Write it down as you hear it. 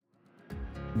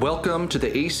Welcome to the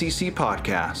ACC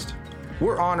Podcast.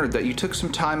 We're honored that you took some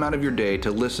time out of your day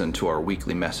to listen to our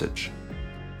weekly message.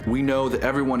 We know that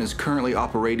everyone is currently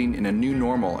operating in a new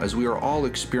normal as we are all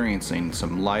experiencing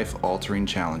some life-altering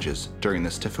challenges during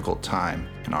this difficult time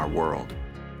in our world.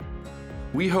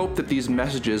 We hope that these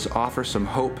messages offer some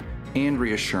hope and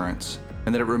reassurance,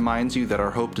 and that it reminds you that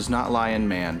our hope does not lie in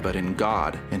man, but in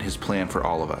God and His plan for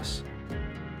all of us.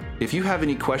 If you have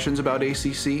any questions about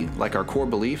ACC, like our core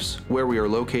beliefs, where we are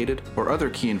located, or other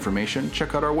key information,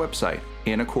 check out our website,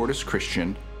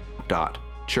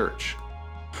 anacorteschristian.church.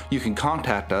 You can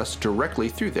contact us directly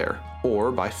through there,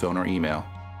 or by phone or email.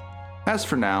 As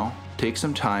for now, take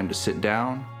some time to sit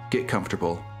down, get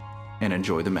comfortable, and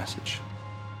enjoy the message.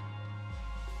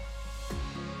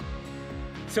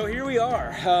 So here we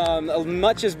are.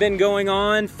 Much has been going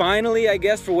on. Finally, I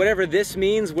guess, for whatever this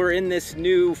means, we're in this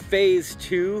new phase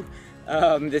 2,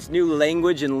 this new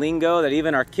language and lingo that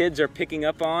even our kids are picking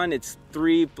up on. It's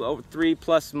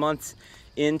 3+ months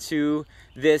into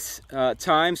this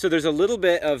time. So there's a little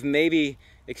bit of maybe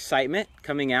excitement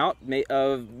coming out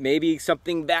of maybe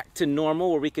something back to normal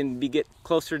where we can get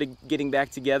closer to getting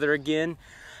back together again.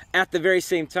 At the very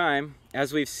same time,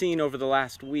 as we've seen over the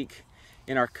last week,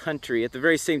 in our country, at the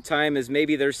very same time as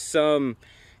maybe there's some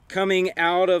coming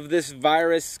out of this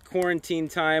virus quarantine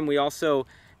time, we also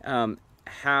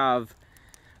have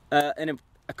a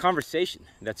conversation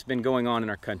that's been going on in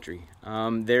our country.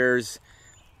 There's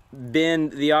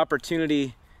been the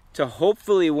opportunity to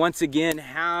hopefully once again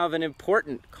have an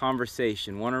important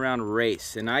conversation, one around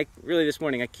race. And I really this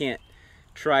morning I can't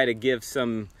try to give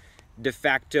some de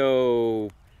facto,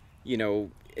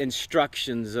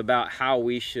 instructions about how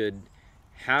we should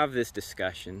have this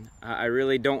discussion. I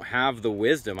really don't have the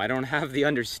wisdom. I don't have the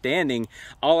understanding.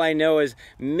 All I know is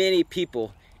many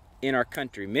people in our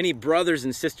country, many brothers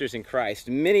and sisters in Christ,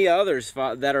 many others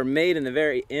that are made in the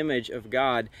very image of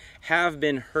God have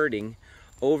been hurting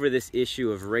over this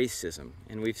issue of racism.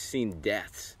 And we've seen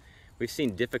deaths. We've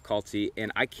seen difficulty,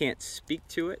 and I can't speak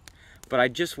to it. But I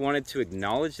just wanted to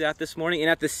acknowledge that this morning. And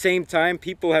at the same time,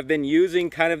 people have been using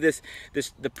kind of the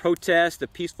protest, the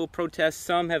peaceful protest.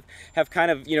 Some have kind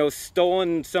of,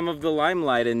 stolen some of the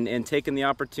limelight and taken the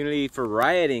opportunity for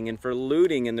rioting and for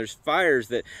looting. And there's fires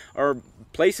that are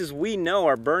places we know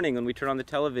are burning when we turn on the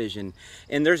television.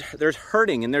 And there's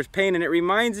hurting and there's pain. And it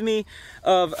reminds me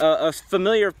of a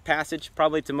familiar passage,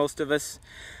 probably to most of us,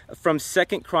 from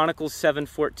 2 Chronicles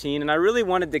 7:14. And I really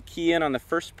wanted to key in on the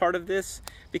first part of this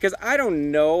because I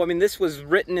don't know. I mean, this was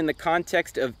written in the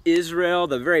context of Israel,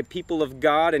 the very people of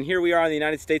God. And here we are in the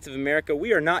United States of America.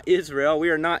 We are not Israel. We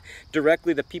are not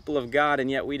directly the people of God. And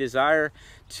yet we desire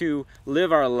to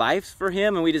live our lives for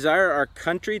Him. And we desire our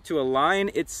country to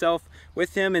align itself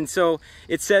with Him. And so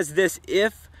it says this: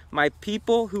 if my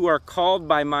people who are called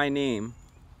by my name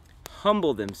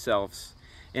humble themselves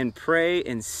and pray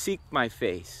and seek my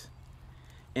face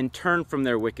and turn from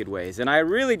their wicked ways. And I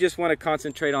really just want to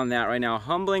concentrate on that right now,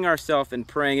 humbling ourselves and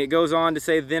praying. It goes on to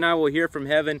say, then I will hear from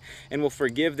heaven and will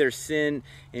forgive their sin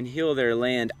and heal their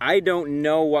land. I don't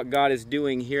know what God is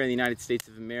doing here in the United States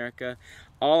of America.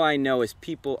 All I know is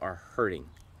people are hurting.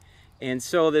 And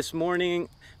so this morning,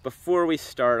 before we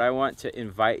start, I want to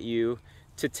invite you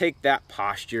to take that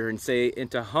posture and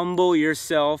to humble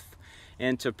yourself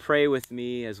and to pray with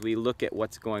me as we look at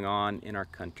what's going on in our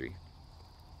country.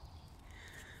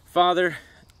 Father,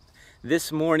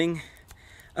 this morning,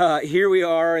 here we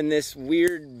are in this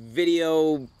weird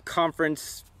video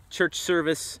conference, church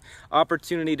service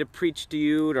opportunity to preach to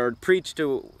you,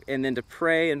 and then to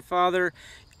pray. And Father,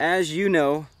 as you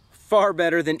know, far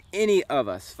better than any of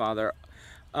us, Father,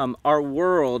 our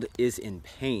world is in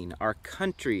pain. Our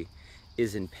country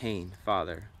is in pain,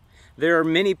 Father. There are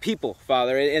many people,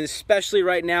 Father, and especially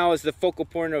right now as the focal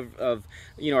point of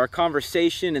our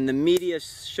conversation and the media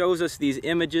shows us these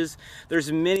images.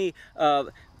 There's many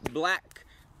black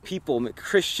people,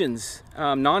 Christians,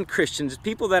 non-Christians,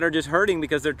 people that are just hurting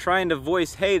because they're trying to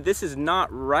voice, hey, this is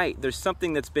not right. There's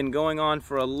something that's been going on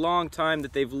for a long time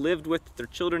that they've lived with, that their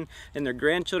children and their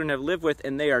grandchildren have lived with,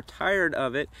 and they are tired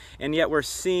of it. And yet we're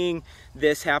seeing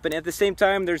this happen. At the same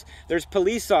time, there's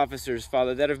police officers,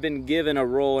 Father, that have been given a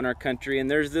role in our country, and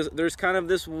there's kind of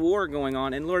this war going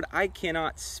on. And Lord, I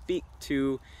cannot speak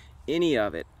to any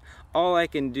of it. All I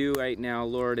can do right now,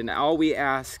 Lord, and all we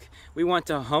ask, we want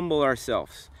to humble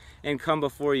ourselves and come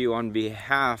before you on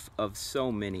behalf of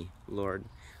so many, Lord.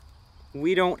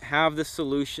 We don't have the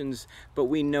solutions, but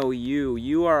we know you.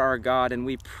 You are our God, and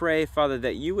we pray, Father,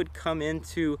 that you would come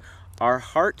into our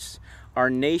hearts, our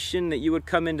nation, that you would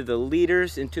come into the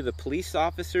leaders, into the police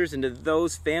officers, into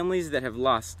those families that have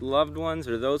lost loved ones,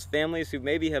 or those families who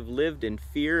maybe have lived in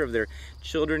fear of their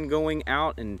children going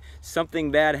out and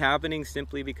something bad happening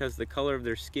simply because of the color of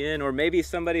their skin, or maybe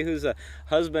somebody who's a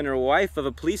husband or wife of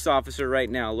a police officer right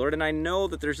now, Lord. And I know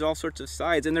that there's all sorts of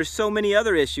sides, and there's so many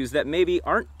other issues that maybe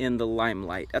aren't in the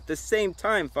limelight. At the same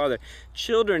time, Father,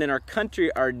 children in our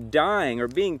country are dying or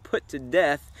being put to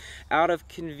death out of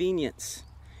convenience.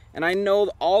 And I know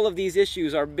all of these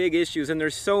issues are big issues, and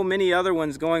there's so many other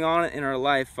ones going on in our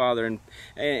life, Father.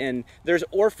 And there's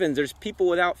orphans, there's people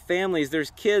without families,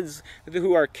 there's kids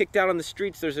who are kicked out on the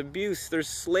streets, there's abuse, there's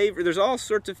slavery, there's all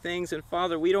sorts of things. And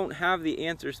Father, we don't have the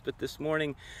answers, but this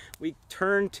morning we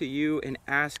turn to you and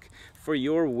ask for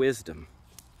your wisdom,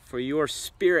 for your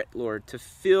Spirit, Lord, to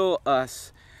fill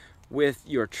us with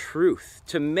your truth,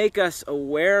 to make us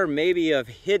aware maybe of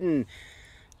hidden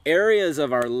areas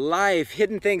of our life,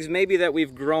 hidden things maybe that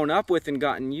we've grown up with and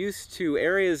gotten used to,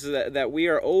 areas that we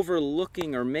are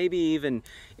overlooking, or maybe even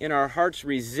in our hearts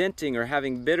resenting or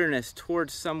having bitterness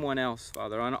towards someone else,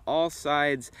 Father. On all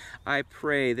sides, I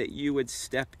pray that you would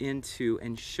step into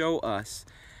and show us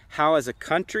how as a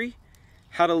country,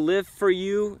 how to live for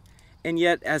you, and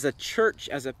yet as a church,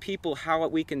 as a people, how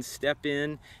we can step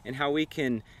in and how we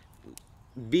can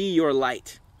be your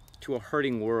light to a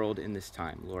hurting world in this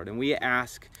time, Lord. And we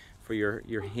ask for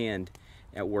your hand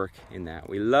at work in that.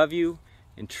 We love you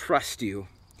and trust you.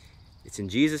 It's in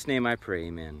Jesus' name I pray,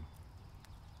 amen.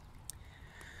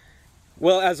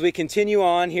 Well, as we continue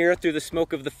on here through the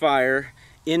smoke of the fire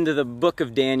into the book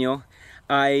of Daniel,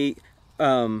 I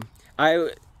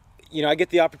get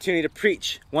the opportunity to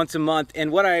preach once a month.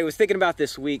 And what I was thinking about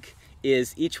this week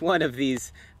is each one of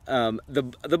these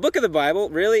the book of the Bible,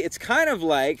 really, it's kind of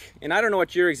like, and I don't know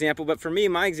what your example, but for me,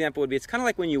 my example would be, it's kind of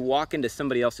like when you walk into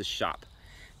somebody else's shop.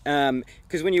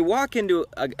 Because when you walk into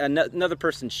another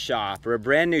person's shop or a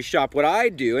brand new shop, what I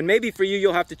do, and maybe for you,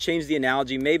 you'll have to change the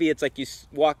analogy. Maybe it's like you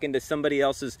walk into somebody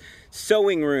else's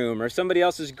sewing room or somebody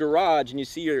else's garage and you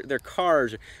see their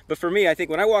cars. But for me, I think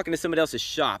when I walk into somebody else's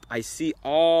shop, I see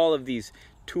all of these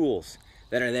tools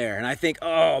that are there, and I think,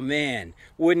 oh man,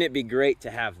 wouldn't it be great to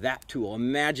have that tool?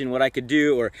 Imagine what I could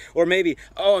do, or maybe,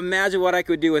 oh, imagine what I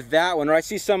could do with that one. Or I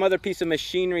see some other piece of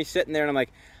machinery sitting there and I'm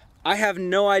like, I have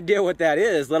no idea what that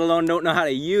is, let alone don't know how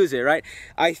to use it, right?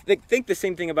 I think the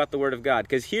same thing about the Word of God,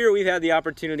 because here we've had the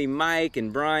opportunity, Mike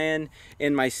and Brian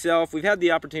and myself, we've had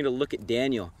the opportunity to look at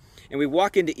Daniel, and we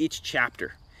walk into each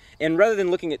chapter. And rather than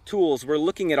looking at tools, we're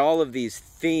looking at all of these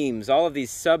themes, all of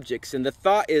these subjects. And the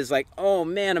thought is like, oh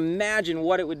man, imagine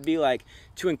what it would be like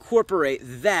to incorporate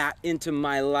that into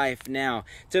my life now.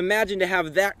 To imagine to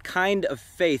have that kind of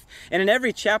faith. And in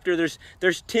every chapter,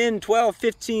 there's 10, 12,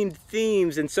 15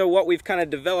 themes. And so what we've kind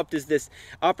of developed is this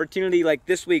opportunity, like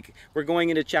this week, we're going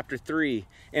into chapter 3.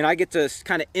 And I get to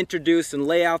kind of introduce and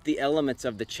lay out the elements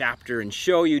of the chapter and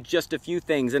show you just a few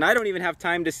things. And I don't even have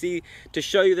time to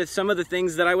show you that some of the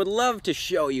things that I would love to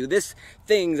show you.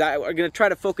 I'm going to try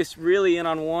to focus really in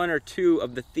on one or two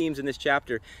of the themes in this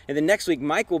chapter. And then next week,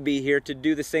 Mike will be here to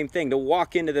do the same thing, to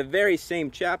walk into the very same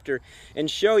chapter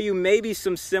and show you maybe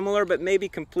some similar but maybe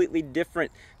completely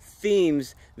different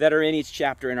themes that are in each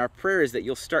chapter. And our prayer is that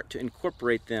you'll start to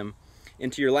incorporate them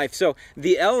into your life. So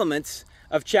the elements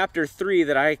of chapter 3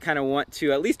 that I kind of want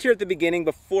to, at least here at the beginning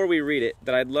before we read it,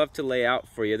 that I'd love to lay out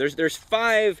for you. There's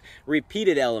 5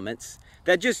 repeated elements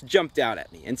that just jumped out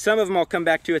at me. And some of them I'll come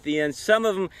back to at the end. Some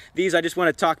of them, these I just want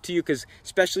to talk to you, because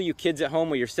especially you kids at home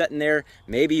where you're sitting there,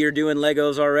 maybe you're doing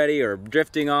Legos already or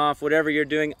drifting off, whatever you're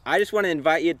doing. I just want to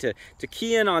invite you to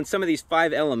key in on some of these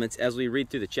 5 elements as we read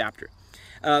through the chapter.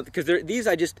 Because these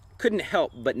I just couldn't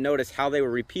help but notice how they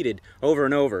were repeated over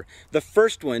and over. The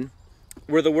first one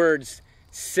were the words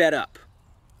set up.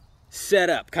 Set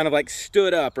up, kind of like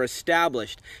stood up or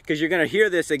established, because you're going to hear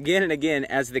this again and again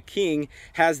as the king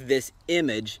has this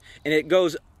image, and it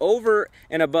goes over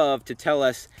and above to tell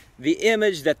us the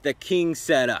image that the king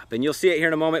set up, and you'll see it here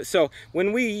in a moment. So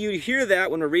when you hear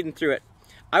that, when we're reading through it,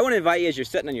 I want to invite you, as you're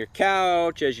sitting on your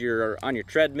couch, as you're on your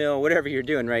treadmill, whatever you're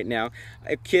doing right now,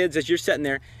 kids, as you're sitting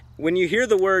there, when you hear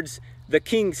the words the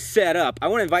king set up, I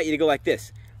want to invite you to go like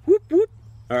this, whoop whoop.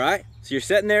 All right, so you're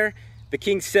sitting there, the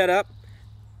king set up.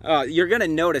 You're going to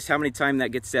notice how many times that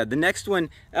gets said. The next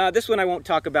one, this one I won't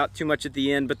talk about too much at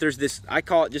the end, but there's this, I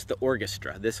call it just the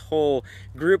orchestra, this whole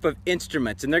group of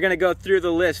instruments, and they're going to go through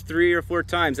the list 3 or 4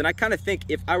 times. And I kind of think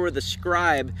if I were the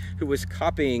scribe who was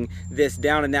copying this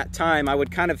down in that time, I would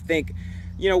kind of think,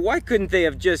 why couldn't they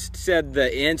have just said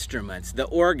the instruments, the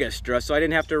orchestra, so I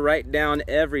didn't have to write down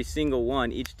every single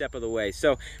one each step of the way?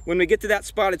 So when we get to that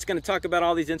spot, it's going to talk about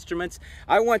all these instruments.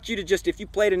 I want you to just, if you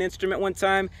played an instrument one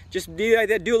time, just do a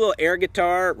little air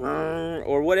guitar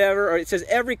or whatever, or it says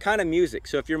every kind of music.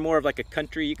 So if you're more of like a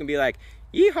country, you can be like,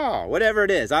 yeehaw, whatever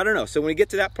it is. I don't know. So when we get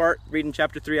to that part, reading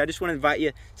chapter 3, I just want to invite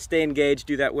you, stay engaged,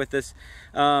 do that with us.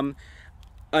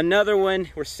 Another one,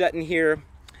 we're setting here.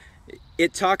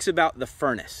 It talks about the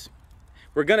furnace.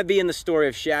 We're going to be in the story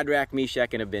of Shadrach,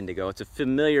 Meshach, and Abednego. It's a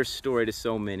familiar story to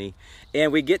so many.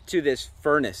 And we get to this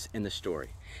furnace in the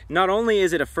story. Not only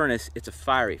is it a furnace, it's a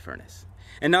fiery furnace.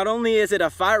 And not only is it a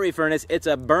fiery furnace, it's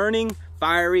a burning,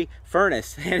 fiery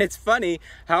furnace. And it's funny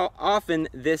how often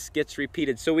this gets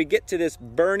repeated. So we get to this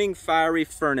burning, fiery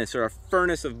furnace, or a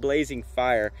furnace of blazing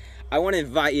fire. I want to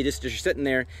invite you, just as you're sitting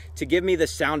there, to give me the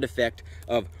sound effect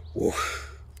of whoosh.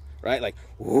 Right? Like,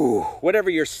 whoo,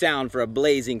 whatever your sound for a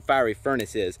blazing fiery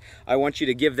furnace is, I want you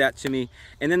to give that to me.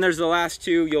 And then there's the last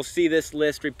two. You'll see this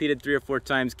list repeated 3 or 4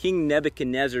 times. King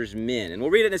Nebuchadnezzar's men. And we'll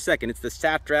read it in a second. It's the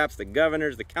satraps, the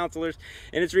governors, the counselors,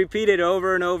 and it's repeated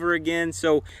over and over again.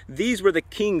 So these were the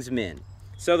king's men.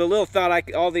 So the little thought,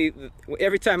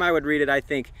 every time I would read it, I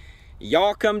think,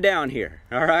 y'all come down here.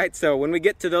 All right? So when we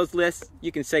get to those lists,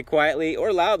 you can say quietly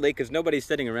or loudly, because nobody's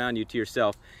sitting around you, to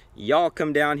yourself, y'all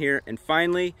come down here. And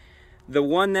finally, the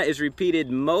one that is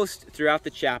repeated most throughout the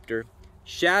chapter,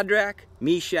 Shadrach,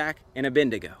 Meshach, and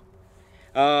Abednego.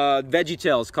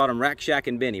 VeggieTales called them Rack, Shack,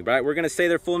 and Benny, right? We're going to say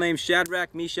their full names,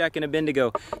 Shadrach, Meshach, and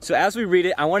Abednego. So as we read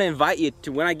it, I want to invite you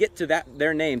to, when I get to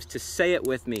their names, to say it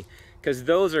with me, because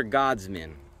those are God's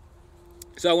men.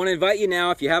 So I want to invite you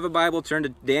now, if you have a Bible, turn to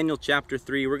Daniel chapter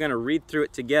 3. We're going to read through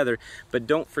it together, but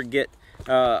don't forget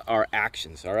our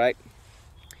actions, all right?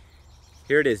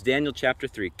 Here it is, Daniel chapter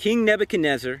 3. King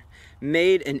Nebuchadnezzar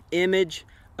made an image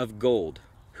of gold,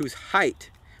 whose height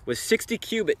was 60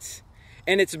 cubits,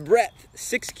 and its breadth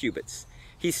 6 cubits.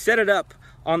 He set it up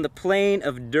on the plain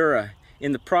of Dura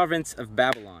in the province of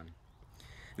Babylon.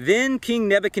 Then King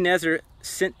Nebuchadnezzar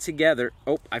sent together,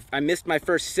 I missed my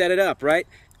first set it up, right?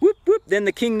 Whoop, whoop. Then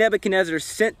the King Nebuchadnezzar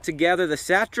sent together the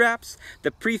satraps, the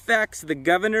prefects, the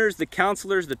governors, the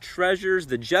counselors, the treasurers,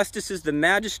 the justices, the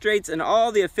magistrates, and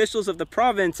all the officials of the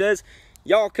provinces.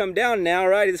 Y'all come down now,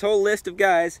 right? This whole list of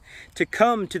guys, to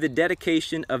come to the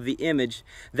dedication of the image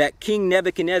that King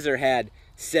Nebuchadnezzar had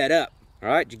set up. All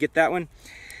right, did you get that one?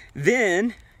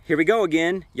 Then, here we go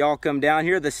again. Y'all come down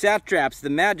here. The satraps,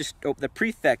 the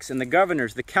prefects, and the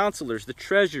governors, the counselors, the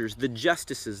treasurers, the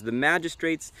justices, the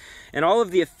magistrates, and all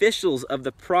of the officials of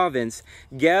the province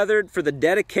gathered for the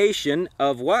dedication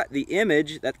of what? The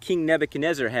image that King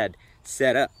Nebuchadnezzar had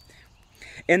set up.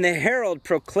 And the herald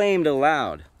proclaimed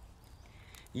aloud,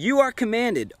 "You are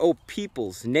commanded, O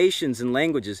peoples, nations, and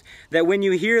languages, that when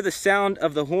you hear the sound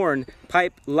of the horn,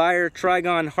 pipe, lyre,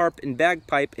 trigon, harp, and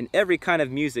bagpipe, and every kind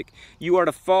of music, you are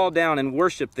to fall down and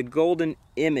worship the golden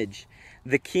image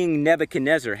the king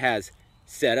Nebuchadnezzar has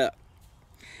set up.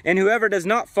 And whoever does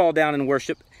not fall down and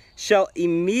worship shall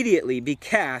immediately be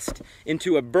cast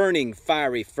into a burning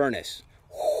fiery furnace."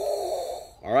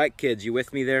 All right, kids, you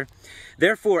with me there?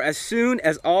 Therefore, as soon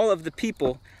as all of the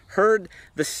people heard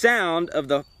the sound of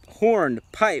the horn,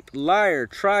 pipe, lyre,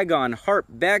 trigon, harp,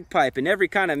 bagpipe, and every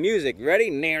kind of music, ready?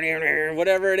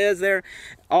 Whatever it is there,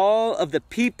 all of the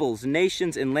peoples,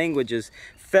 nations, and languages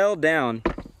fell down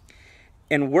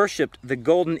and worshipped the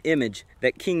golden image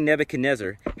that King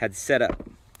Nebuchadnezzar had set up.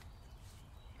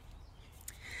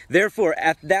 Therefore,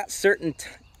 at that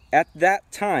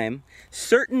time,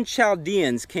 certain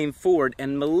Chaldeans came forward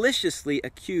and maliciously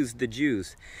accused the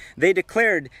Jews. They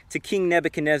declared to King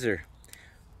Nebuchadnezzar,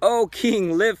 "O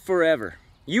king, live forever.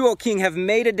 You, O king, have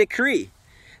made a decree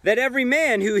that every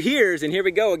man who hears," and here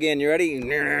we go again, you ready?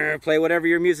 Play whatever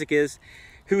your music is.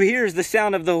 "Who hears the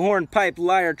sound of the horn, pipe,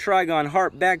 lyre, trigon,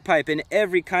 harp, bagpipe, and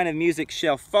every kind of music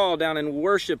shall fall down and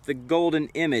worship the golden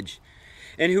image.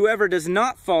 And whoever does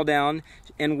not fall down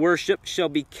and worship shall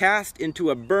be cast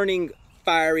into a burning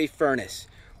fiery furnace."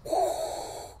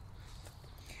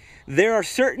 "There are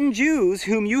certain Jews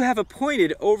whom you have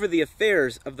appointed over the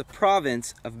affairs of the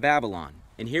province of Babylon."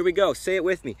 And here we go, say it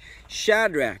with me.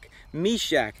 Shadrach,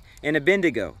 Meshach, and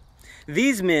Abednego.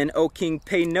 "These men, O king,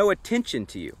 pay no attention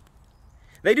to you.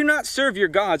 They do not serve your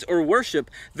gods or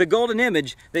worship the golden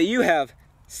image that you have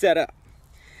set up."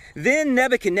 Then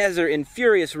Nebuchadnezzar, in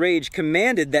furious rage,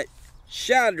 commanded that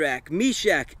Shadrach,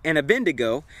 Meshach, and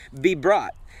Abednego be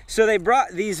brought. So they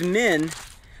brought these men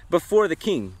before the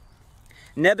king.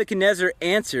 Nebuchadnezzar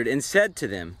answered and said to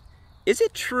them, "Is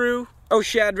it true, O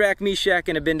Shadrach, Meshach,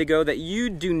 and Abednego, that you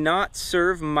do not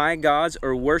serve my gods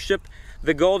or worship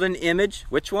the golden image.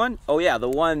 Which one? Oh yeah, the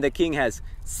one the king has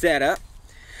set up.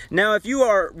 Now if you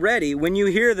are ready, when you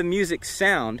hear the music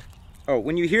sound, or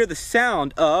when you hear the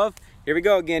sound of, here we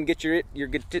go again, get your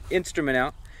instrument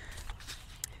out.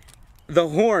 The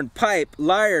horn, pipe,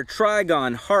 lyre,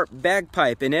 trigon, harp,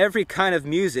 bagpipe, and every kind of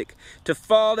music, to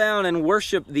fall down and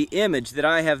worship the image that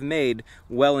I have made,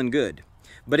 well and good.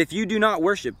 But if you do not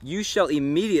worship, you shall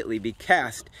immediately be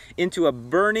cast into a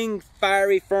burning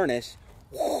fiery furnace.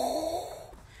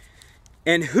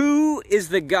 And who is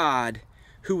the God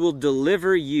who will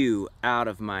deliver you out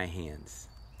of my hands?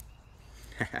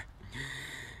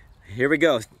 Here we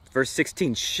go. Verse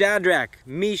 16. Shadrach,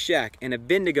 Meshach, and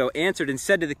Abednego answered and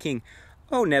said to the king,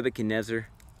 O Nebuchadnezzar,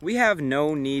 we have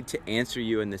no need to answer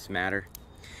you in this matter.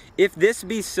 If this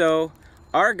be so,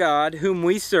 our God, whom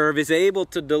we serve, is able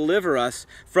to deliver us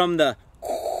from the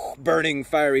burning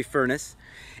fiery furnace,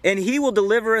 and he will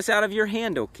deliver us out of your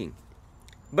hand, O king.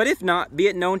 But if not, be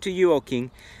it known to you, O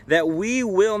king, that we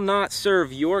will not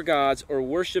serve your gods or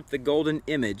worship the golden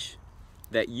image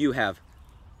that you have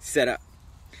set up.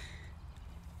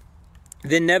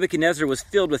 Then Nebuchadnezzar was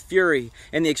filled with fury,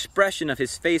 and the expression of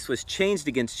his face was changed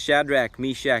against Shadrach,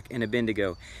 Meshach, and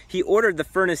Abednego. He ordered the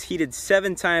furnace heated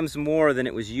 7 times more than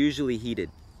it was usually heated.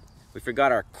 We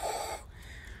forgot our...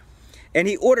 And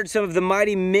he ordered some of the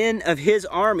mighty men of his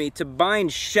army to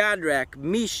bind Shadrach,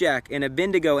 Meshach, and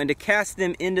Abednego, and to cast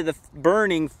them into the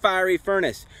burning fiery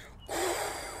furnace.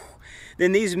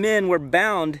 Then these men were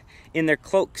bound in their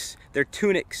cloaks, their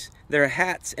tunics, their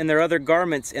hats, and their other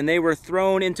garments, and they were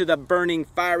thrown into the burning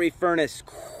fiery furnace.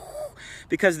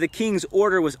 Because the king's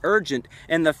order was urgent,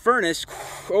 and the furnace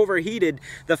overheated,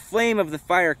 the flame of the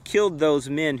fire killed those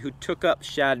men who took up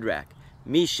Shadrach,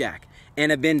 Meshach,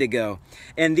 and Abednego.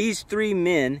 And these 3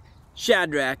 men,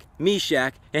 Shadrach,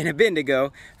 Meshach, and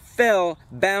Abednego, fell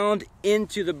bound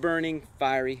into the burning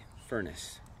fiery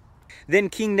furnace. Then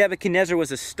King Nebuchadnezzar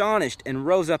was astonished and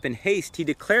rose up in haste. He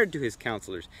declared to his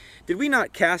counselors, Did we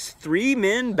not cast 3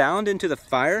 men bound into the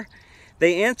fire?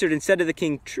 They answered and said to the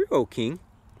king, True, O king.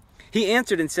 He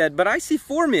answered and said, But I see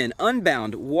 4 men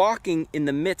unbound, walking in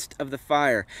the midst of the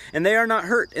fire, and they are not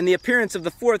hurt, and the appearance of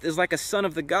the 4th is like a son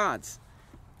of the gods.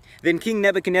 Then King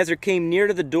Nebuchadnezzar came near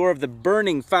to the door of the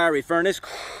burning fiery furnace.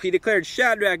 He declared,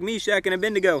 Shadrach, Meshach, and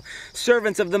Abednego,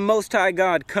 servants of the Most High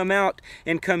God, come out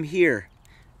and come here.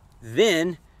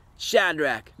 Then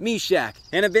Shadrach, Meshach,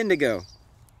 and Abednego,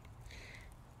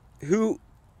 who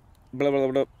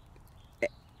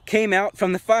came out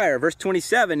from the fire. Verse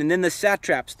 27, and then the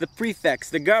satraps, the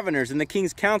prefects, the governors, and the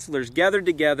king's counselors gathered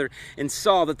together and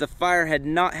saw that the fire had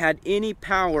not had any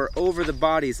power over the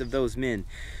bodies of those men.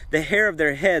 The hair of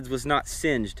their heads was not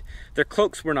singed, their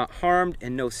cloaks were not harmed,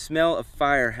 and no smell of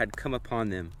fire had come upon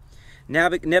them.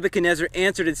 Nebuchadnezzar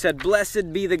answered and said,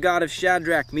 Blessed be the God of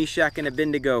Shadrach, Meshach, and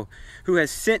Abednego, who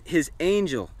has sent his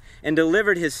angel and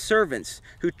delivered his servants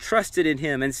who trusted in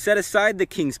him and set aside the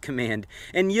king's command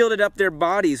and yielded up their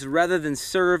bodies rather than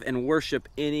serve and worship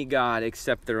any god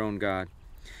except their own God.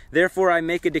 Therefore I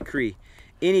make a decree.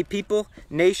 Any people,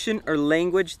 nation, or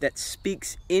language that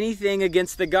speaks anything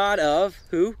against the God of,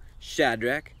 who?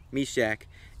 Shadrach, Meshach,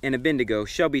 and Abednego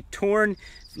shall be torn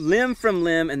limb from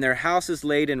limb, and their houses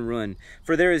laid in ruin.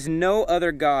 For there is no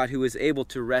other God who is able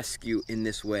to rescue in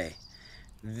this way.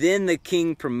 Then the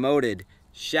king promoted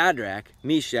Shadrach,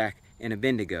 Meshach, and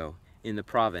Abednego in the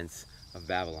province of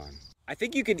Babylon. I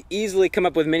think you could easily come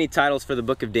up with many titles for the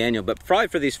book of Daniel, but probably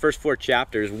for these first 4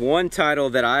 chapters, one title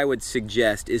that I would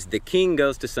suggest is The King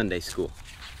Goes to Sunday School.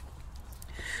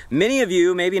 Many of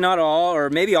you, maybe not all, or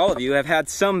maybe all of you, have had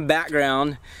some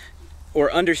background or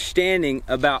understanding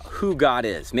about who God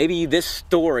is. Maybe this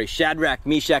story, Shadrach,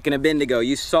 Meshach, and Abednego,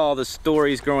 you saw the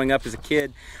stories growing up as a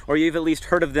kid, or you've at least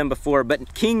heard of them before,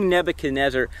 but King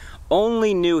Nebuchadnezzar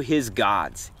only knew his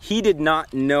gods. He did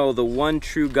not know the one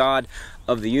true God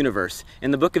of the universe.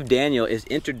 And the book of Daniel is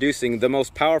introducing the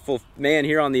most powerful man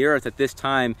here on the earth at this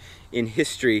time in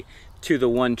history to the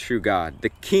one true God. The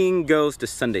king goes to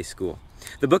Sunday school.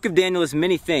 The book of Daniel is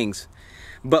many things,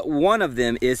 but one of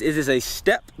them is it is a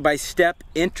step-by-step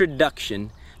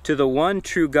introduction to the one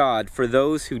true God for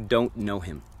those who don't know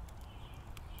him.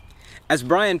 As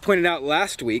Brian pointed out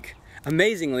last week,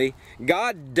 amazingly,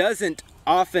 God doesn't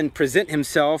often present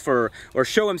himself or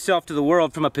show himself to the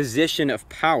world from a position of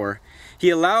power. He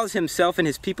allows himself and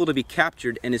his people to be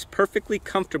captured and is perfectly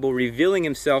comfortable revealing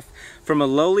himself from a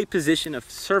lowly position of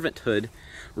servanthood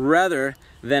rather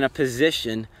than a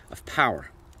position of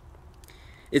power.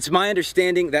 It's my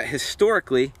understanding that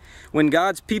historically, when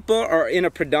God's people are in a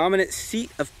predominant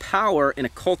seat of power in a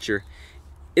culture,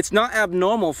 It's not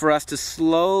abnormal for us to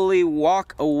slowly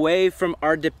walk away from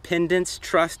our dependence,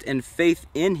 trust, and faith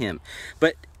in Him.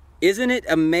 But isn't it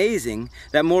amazing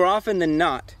that more often than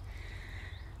not,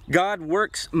 God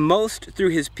works most through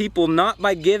His people not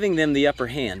by giving them the upper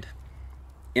hand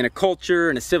in a culture,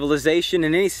 in a civilization,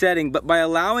 in any setting, but by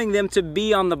allowing them to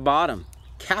be on the bottom,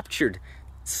 captured,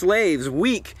 slaves,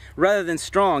 weak rather than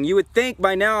strong. You would think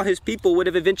by now His people would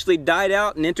have eventually died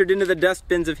out and entered into the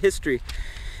dustbins of history.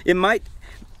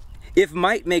 If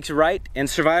might makes right and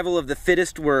survival of the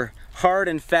fittest were hard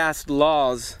and fast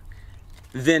laws,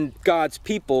 then God's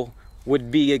people would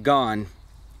be gone.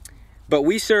 But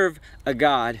we serve a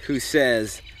God who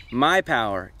says, my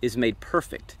power is made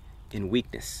perfect in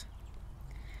weakness.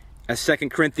 As 2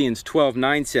 Corinthians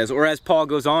 12:9 says, or as Paul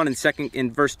goes on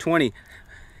in verse 20,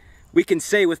 we can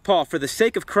say with Paul, for the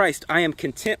sake of Christ, I am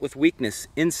content with weakness,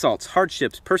 insults,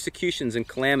 hardships, persecutions, and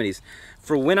calamities.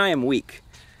 For when I am weak,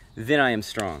 then I am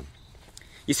strong.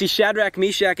 You see, Shadrach,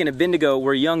 Meshach, and Abednego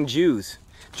were young Jews.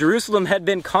 Jerusalem had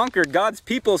been conquered. God's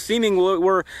people seemingly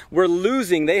were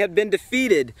losing. They had been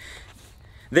defeated.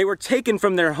 They were taken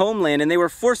from their homeland and they were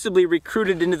forcibly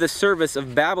recruited into the service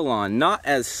of Babylon, not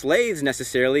as slaves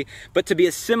necessarily, but to be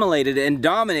assimilated and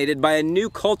dominated by a new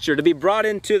culture, to be brought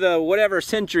into the whatever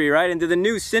century, right? Into the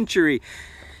new century.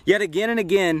 Yet again and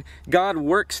again, God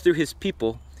works through His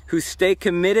people who stay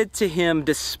committed to Him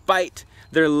despite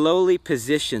their lowly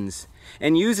positions,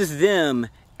 and uses them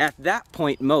at that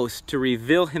point most to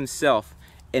reveal Himself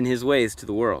and His ways to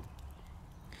the world.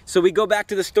 So we go back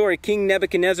to the story. King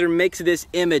Nebuchadnezzar makes this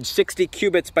image, 60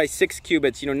 cubits by 6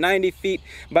 cubits, 90 feet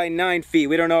by 9 feet.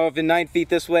 We don't know if in 9 feet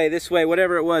this way,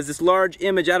 whatever it was. This large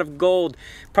image out of gold,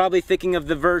 probably thinking of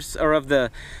the verse or of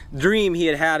the dream he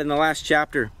had in the last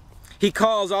chapter. He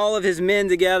calls all of his men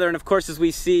together, and of course as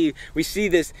we see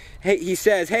this, he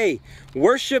says, hey,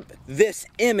 worship this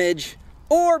image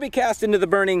or be cast into the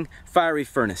burning fiery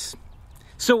furnace.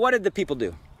 So what did the people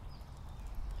do?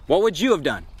 What would you have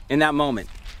done in that moment?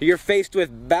 You're faced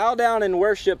with bow down and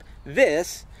worship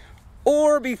this,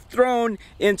 or be thrown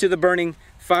into the burning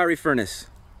fiery furnace.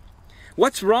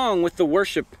 What's wrong with the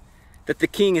worship that the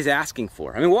king is asking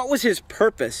for? I mean, what was his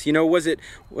purpose? Was it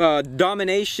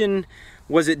domination?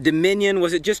 Was it dominion?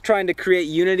 Was it just trying to create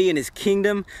unity in his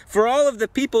kingdom? For all of the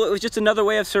people, it was just another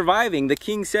way of surviving. The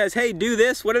king says, hey, do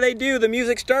this. What do? The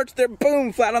music starts, they're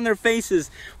boom, flat on their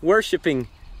faces, worshiping.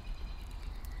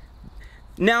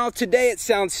 Now, today it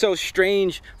sounds so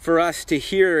strange for us to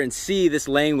hear and see this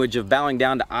language of bowing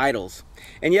down to idols.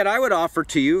 And yet I would offer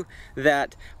to you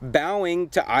that bowing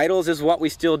to idols is what we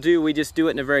still do. We just do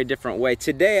it in a very different way.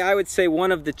 Today, I would say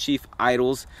one of the chief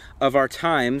idols of our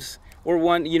times, or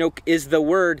one, is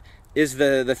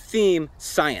the theme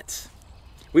science.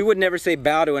 We would never say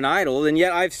bow to an idol, and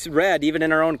yet I've read, even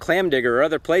in our own Clam Digger or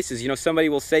other places, somebody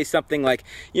will say something like,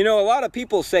 a lot of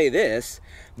people say this,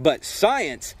 but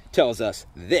science tells us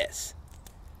this.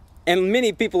 And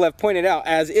many people have pointed out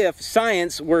as if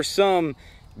science were some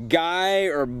guy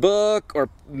or book or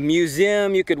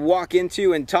museum you could walk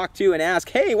into and talk to and ask,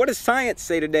 hey, what does science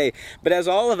say today? But as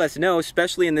all of us know,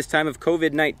 especially in this time of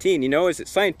COVID-19, is it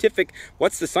scientific?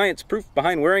 What's the science proof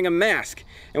behind wearing a mask?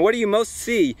 And what do you most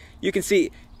see? You can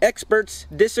see experts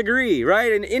disagree,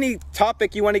 right? And any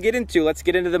topic you want to get into, let's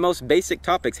get into the most basic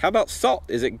topics. How about salt?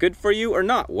 Is it good for you or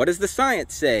not? What does the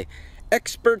science say?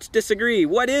 Experts disagree.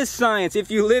 What is science? If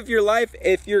you live your life,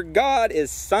 if your God is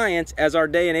science, as our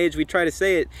day and age we try to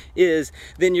say it is,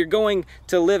 then you're going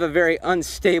to live a very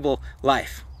unstable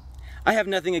life. I have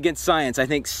nothing against science. I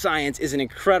think science is an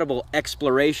incredible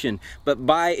exploration, but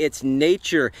by its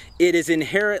nature, it is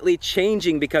inherently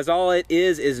changing because all it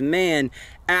is man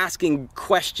asking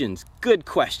questions, good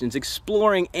questions,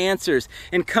 exploring answers,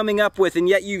 and coming up with, and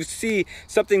yet you see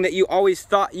something that you always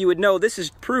thought you would know. This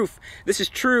is proof, this is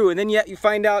true, and then yet you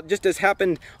find out, just as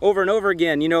happened over and over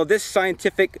again, this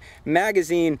scientific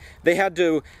magazine,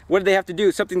 what did they have to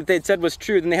do? Something that they'd said was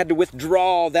true, then they had to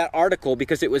withdraw that article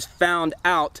because it was found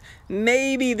out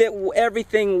maybe that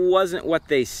everything wasn't what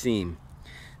they seem.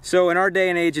 So in our day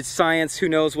and age, it's science. Who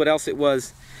knows what else it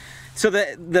was? So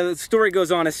the story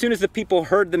goes on. As soon as the people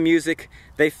heard the music,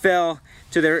 they fell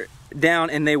down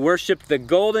and they worshiped the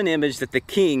golden image that the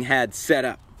king had set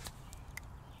up.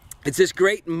 It's this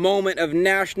great moment of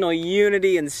national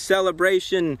unity and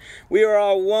celebration. We are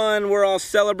all one. We're all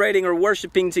celebrating or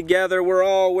worshiping together. We're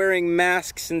all wearing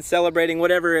masks and celebrating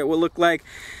whatever it will look like.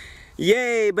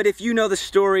 Yay! But if you know the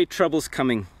story, trouble's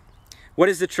coming. What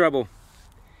is the trouble?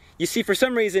 You see, for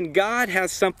some reason, God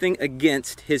has something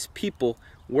against his people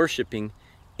worshiping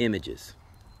images.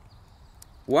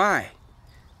 Why?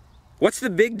 What's the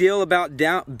big deal about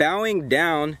bowing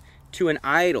down to an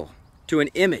idol, to an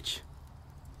image.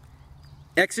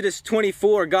 Exodus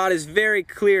 24, God is very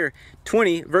clear.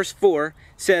 20, verse 4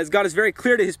 says, God is very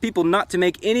clear to his people not to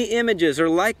make any images or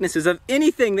likenesses of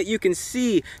anything that you can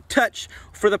see, touch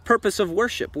for the purpose of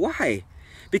worship. Why?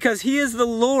 Because he is the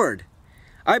Lord.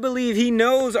 I believe he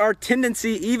knows our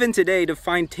tendency even today to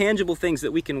find tangible things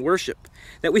that we can worship,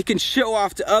 that we can show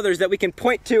off to others, that we can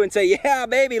point to and say, yeah,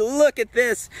 baby, look at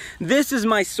this. This is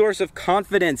my source of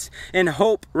confidence and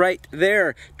hope right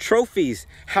there. Trophies,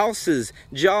 houses,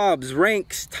 jobs,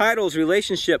 ranks, titles,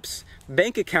 relationships,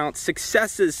 bank accounts,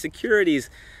 successes,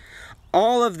 securities,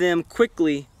 all of them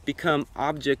quickly become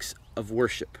objects of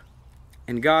worship.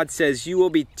 And God says, you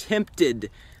will be tempted,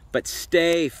 but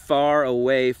stay far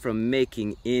away from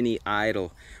making any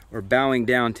idol or bowing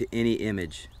down to any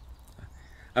image.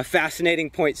 A fascinating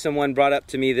point someone brought up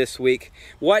to me this week.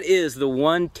 What is the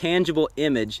one tangible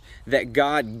image that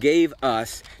God gave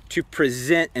us to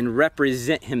present and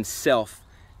represent himself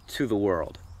to the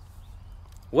world?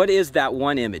 What is that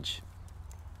one image?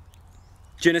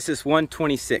 Genesis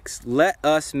 1:26. Let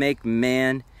us make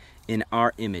man in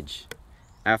our image,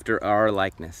 after our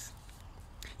likeness.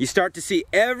 You start to see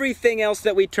everything else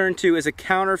that we turn to as a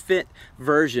counterfeit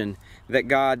version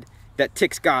that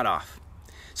ticks God off.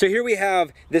 So here we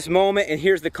have this moment, and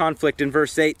here's the conflict in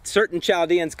verse 8. Certain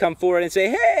Chaldeans come forward and say,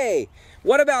 hey,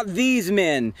 what about these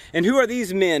men? And who are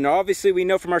these men? Obviously, we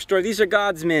know from our story, these are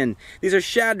God's men. These are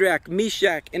Shadrach,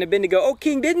 Meshach, and Abednego. Oh,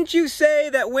 king, didn't you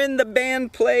say that when the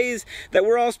band plays that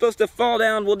we're all supposed to fall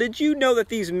down? Well, did you know that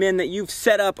these men that you've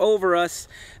set up over us,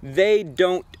 they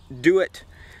don't do it?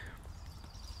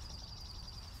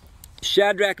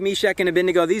 Shadrach, Meshach, and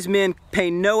Abednego, these men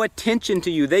pay no attention to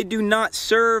you. They do not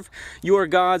serve your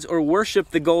gods or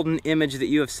worship the golden image that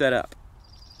you have set up.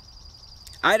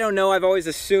 I don't know, I've always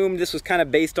assumed this was kind of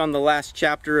based on the last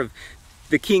chapter of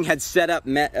the king had set up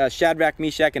Shadrach,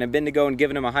 Meshach, and Abednego and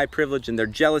given them a high privilege, and their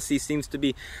jealousy seems to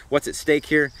be what's at stake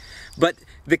here. But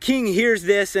the king hears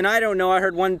this, and I don't know, I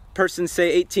heard one person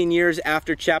say 18 years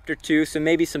after chapter 2, so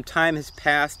maybe some time has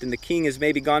passed and the king has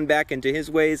maybe gone back into his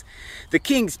ways. The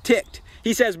king's ticked.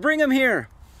 He says, bring him here.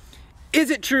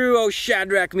 Is it true, oh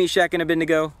Shadrach, Meshach, and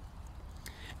Abednego?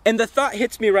 And the thought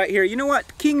hits me right here. You know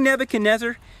what? King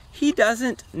Nebuchadnezzar, he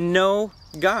doesn't know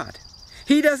God.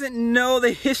 He doesn't know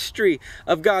the history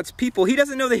of God's people. He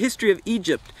doesn't know the history of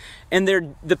Egypt and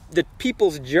the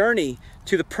people's journey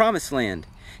to the promised land.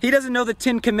 He doesn't know the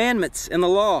 10 commandments and the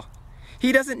law.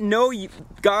 He doesn't know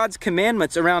God's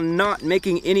commandments around not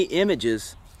making any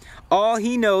images. All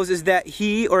he knows is that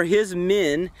he or his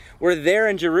men were there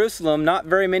in Jerusalem not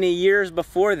very many years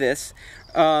before this.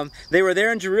 They were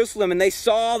there in Jerusalem and they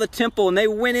saw the temple and they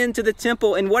went into the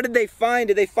temple. And what did they find?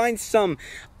 Did they find some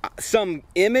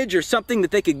image or something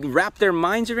that they could wrap their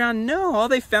minds around? No, all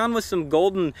they found was some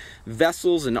golden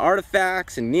vessels and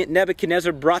artifacts, and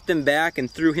Nebuchadnezzar brought them back and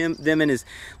threw them in his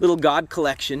little God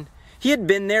collection. He had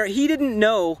been there. He didn't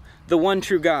know the one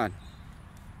true God.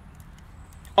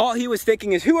 All he was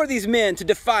thinking is, who are these men to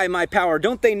defy my power?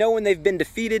 Don't they know when they've been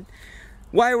defeated?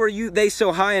 Why were they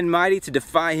so high and mighty to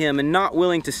defy him and not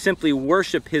willing to simply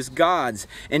worship his gods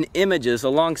and images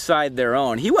alongside their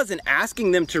own? He wasn't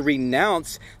asking them to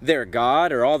renounce their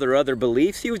God or all their other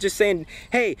beliefs. He was just saying,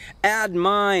 hey, add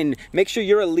mine. Make sure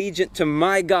you're allegiant to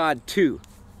my God too.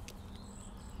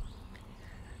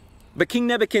 But King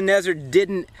Nebuchadnezzar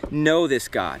didn't know this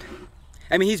God.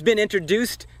 I mean, he's been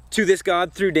introduced to this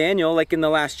God through Daniel, like in the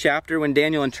last chapter when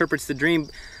Daniel interprets the dream.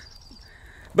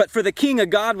 But for the king, a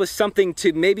God was something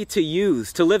to maybe to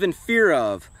use, to live in fear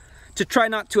of, to try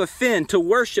not to offend, to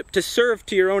worship, to serve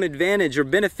to your own advantage or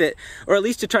benefit, or at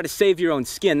least to try to save your own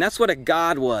skin. That's what a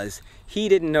God was. He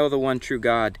didn't know the one true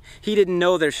God. He didn't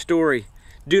know their story.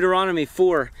 Deuteronomy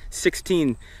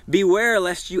 4:16, beware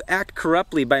lest you act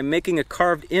corruptly by making a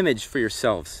carved image for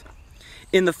yourselves,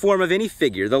 in the form of any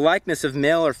figure, the likeness of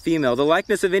male or female, the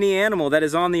likeness of any animal that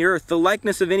is on the earth, the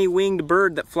likeness of any winged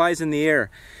bird that flies in the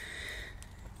air.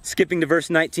 Skipping to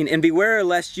verse 19, and beware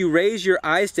lest you raise your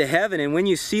eyes to heaven, and when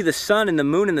you see the sun and the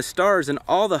moon and the stars and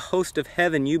all the host of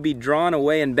heaven, you be drawn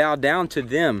away and bow down to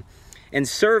them and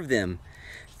serve them,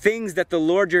 things that the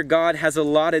Lord your God has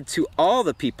allotted to all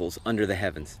the peoples under the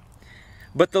heavens.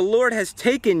 But the Lord has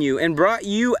taken you and brought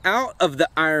you out of the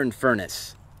iron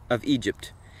furnace of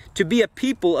Egypt, to be a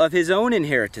people of his own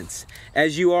inheritance,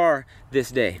 as you are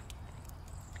this day.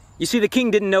 You see, the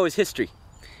king didn't know his history.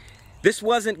 This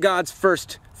wasn't God's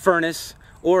first furnace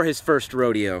or his first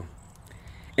rodeo.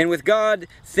 And with God,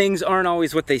 things aren't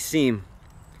always what they seem.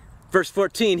 Verse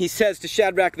 14, he says to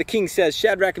Shadrach, the king says,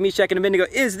 Shadrach, Meshach, and Abednego,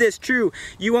 is this true?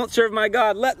 You won't serve my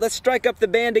God. Let's strike up the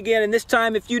band again. And this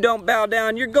time, if you don't bow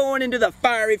down, you're going into the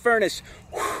fiery furnace.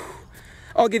 Whew.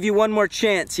 I'll give you one more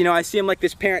chance. You know, I see him like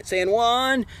this parent saying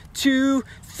 1, 2,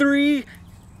 3.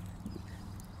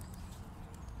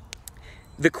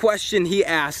 The question he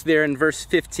asks there in verse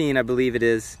 15, I believe it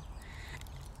is,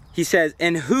 he says,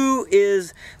 and who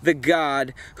is the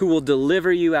God who will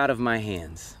deliver you out of my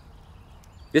hands?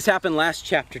 This happened last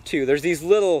chapter too. There's these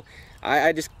little,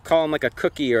 I just call them like a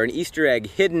cookie or an Easter egg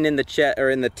hidden in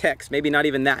the text, maybe not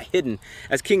even that hidden.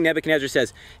 As King Nebuchadnezzar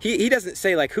says, he doesn't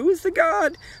say like, who is the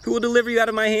God who will deliver you out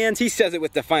of my hands? He says it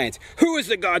with defiance. Who is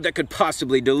the God that could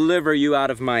possibly deliver you out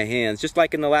of my hands? Just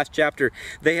like in the last chapter,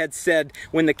 they had said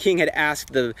when the king had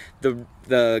asked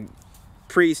the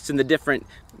priests and the different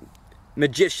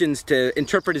magicians to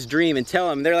interpret his dream and tell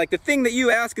him, they're like, the thing that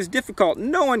you ask is difficult.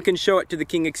 No one can show it to the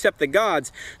king except the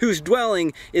gods, whose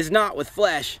dwelling is not with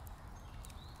flesh.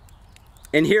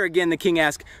 And here again the king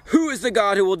asks, who is the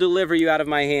God who will deliver you out of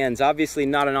my hands? Obviously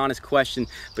not an honest question,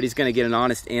 but he's going to get an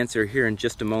honest answer here in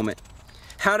just a moment.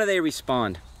 How do they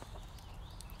respond?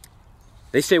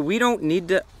 They say, we don't need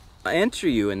to answer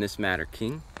you in this matter,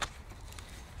 king.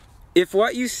 If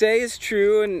what you say is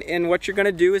true and what you're going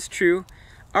to do is true,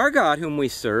 our God whom we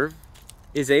serve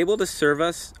is able to serve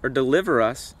us or deliver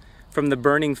us from the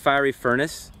burning fiery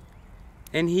furnace,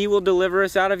 and he will deliver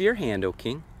us out of your hand, O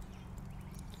king.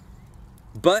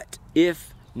 But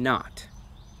if not,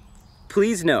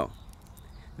 please know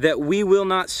that we will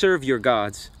not serve your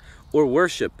gods or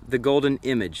worship the golden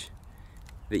image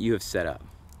that you have set up.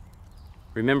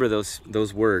 Remember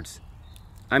those words.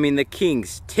 I mean, the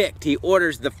king's ticked. He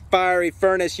orders the fiery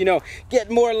furnace, you know, get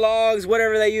more logs,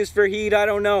 whatever they use for heat, I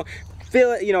don't know.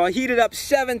 Fill it, you know, heat it up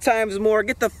 7 times more,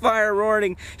 get the fire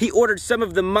roaring. He ordered some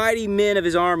of the mighty men of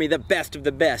his army, the best of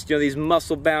the best, you know, these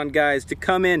muscle-bound guys, to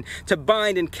come in, to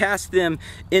bind and cast them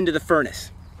into the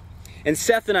furnace. And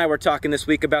Seth and I were talking this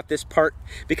week about this part,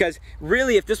 because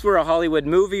really, if this were a Hollywood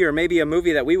movie, or maybe a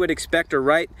movie that we would expect or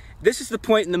write, this is the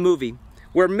point in the movie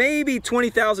where maybe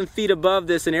 20,000 feet above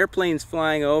this, an airplane's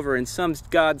flying over, and some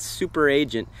God's super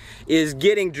agent is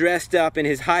getting dressed up in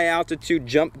his high altitude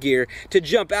jump gear to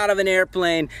jump out of an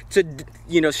airplane, to,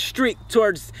 you know, streak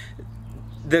towards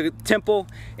the temple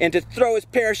and to throw his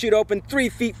parachute open 3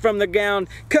 feet from the ground,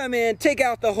 come in, take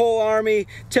out the whole army,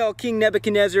 tell King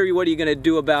Nebuchadnezzar, what are you going to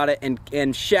do about it?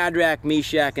 And Shadrach,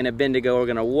 Meshach, and Abednego are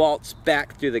going to waltz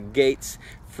back through the gates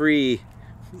free.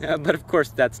 But of course,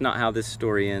 that's not how this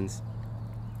story ends.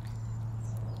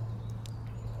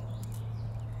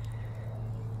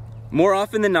 More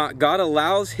often than not, God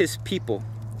allows his people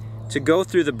to go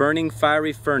through the burning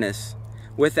fiery furnace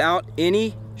without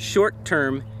any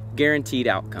short-term guaranteed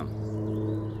outcome.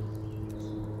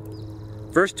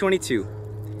 Verse 22,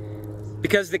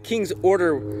 because the king's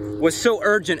order was so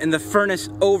urgent and the furnace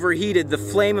overheated, the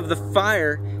flame of the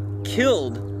fire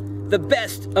killed the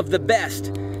best of the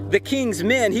best. The king's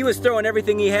men, he was throwing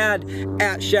everything he had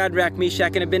at Shadrach,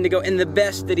 Meshach, and Abednego, and the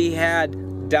best that he had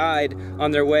died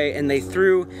on their way, and they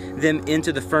threw them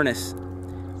into the furnace.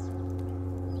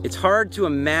 It's hard to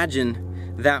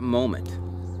imagine that moment.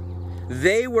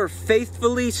 They were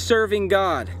faithfully serving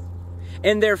God,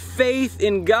 and their faith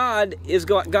in God is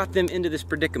got them into this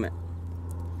predicament.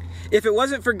 If it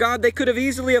wasn't for God, they could have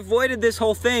easily avoided this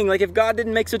whole thing. Like, if God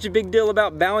didn't make such a big deal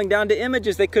about bowing down to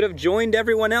images, they could have joined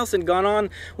everyone else and gone on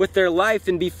with their life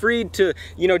and be freed to,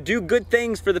 you know, do good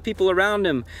things for the people around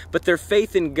them. But their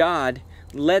faith in God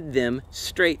led them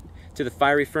straight to the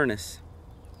fiery furnace.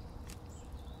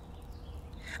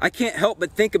 I can't help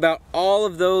but think about all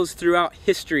of those throughout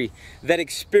history that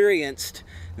experienced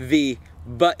the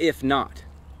but if not.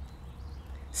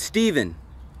 Stephen,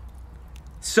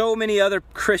 so many other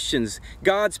Christians,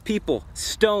 God's people,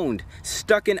 stoned,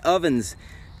 stuck in ovens,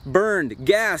 burned,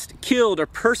 gassed, killed, or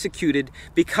persecuted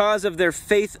because of their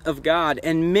faith of God,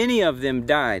 and many of them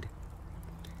died.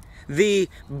 The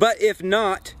but if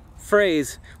not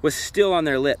phrase was still on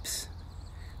their lips.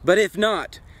 But if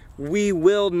not, we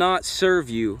will not serve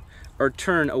you or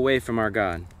turn away from our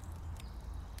God.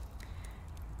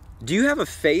 Do you have a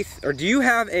faith, or do you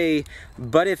have a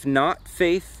but if not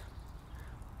faith?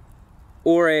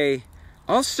 Or a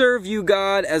I'll serve you,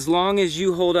 God, as long as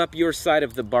you hold up your side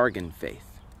of the bargain faith?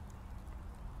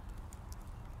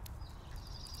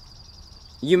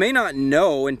 You may not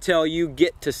know until you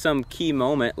get to some key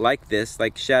moment like this,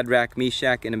 like Shadrach,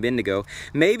 Meshach, and Abednego.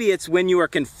 Maybe it's when you are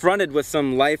confronted with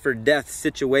some life or death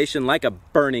situation like a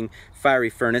burning fiery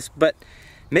furnace, but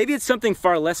maybe it's something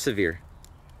far less severe,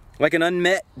 like an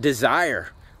unmet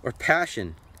desire or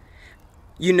passion.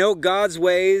 You know God's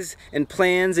ways and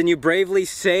plans, and you bravely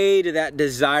say to that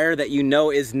desire that you know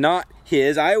is not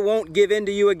his, I won't give in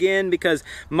to you again, because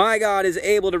my God is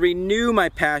able to renew my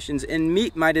passions and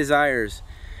meet my desires.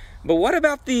 But what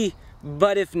about the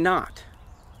but if not?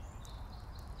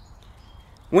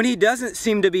 When he doesn't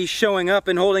seem to be showing up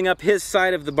and holding up his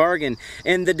side of the bargain,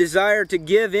 and the desire to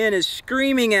give in is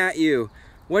screaming at you,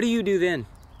 what do you do then?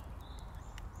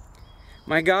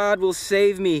 My God will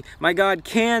save me. My God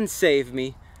can save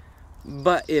me,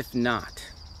 but if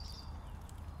not?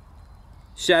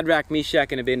 Shadrach,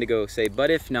 Meshach, and Abednego say,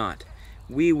 but if not,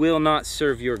 we will not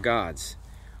serve your gods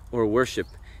or worship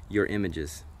your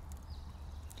images.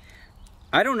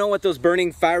 I don't know what those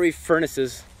burning fiery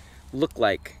furnaces look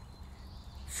like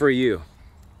for you.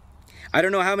 I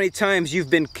don't know how many times you've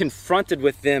been confronted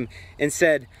with them and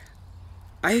said,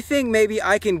 I think maybe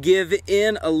I can give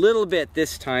in a little bit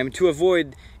this time to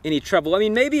avoid any trouble. I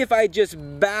mean, maybe if I just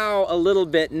bow a little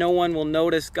bit, no one will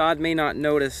notice. God may not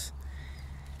notice.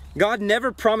 God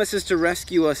never promises to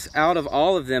rescue us out of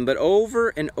all of them, but over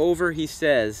and over he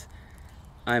says,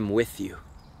 I'm with you.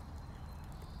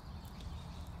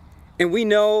 And we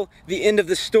know the end of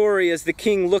the story as the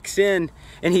king looks in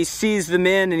and he sees the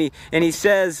men and he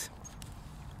says,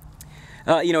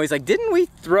 he's like, didn't we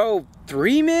throw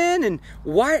 3 men? And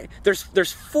why?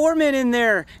 There's 4 men in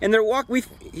there, and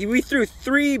we threw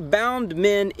 3 bound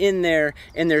men in there,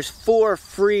 and there's 4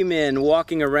 free men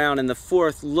walking around, and the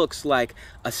 4th looks like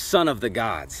a son of the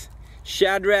gods.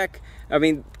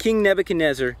 King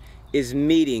Nebuchadnezzar is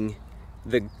meeting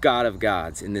the God of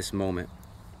gods in this moment.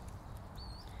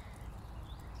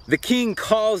 The king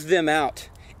calls them out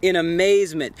in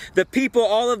amazement. The people,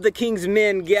 all of the king's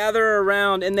men, gather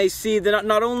around and they see that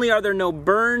not only are there no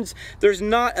burns, there's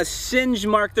not a singe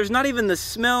mark, there's not even the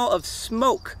smell of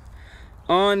smoke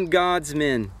on God's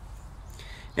men.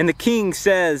 And the king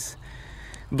says,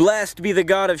 blessed be the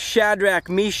God of Shadrach,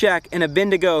 Meshach, and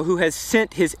Abednego, who has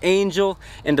sent his angel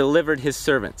and delivered his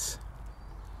servants.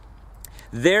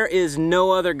 There is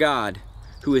no other God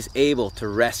who is able to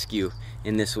rescue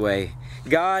in this way.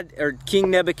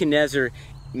 King Nebuchadnezzar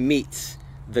meets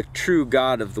the true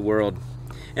God of the world.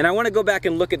 And I want to go back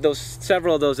and look at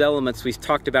several of those elements we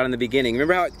talked about in the beginning.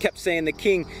 Remember how it kept saying the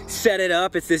king set it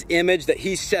up? It's this image that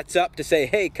he sets up to say,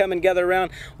 hey, come and gather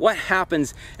around. What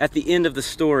happens at the end of the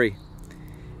story?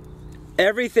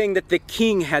 Everything that the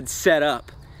king had set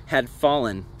up had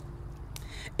fallen.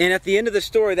 And at the end of the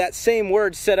story, that same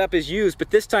word set up is used,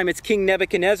 but this time it's King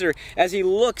Nebuchadnezzar as he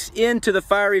looks into the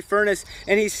fiery furnace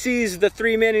and he sees the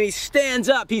 3 men and he stands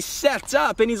up, he sets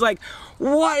up, and he's like,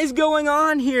 what is going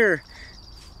on here?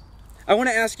 I want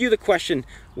to ask you the question,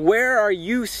 where are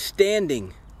you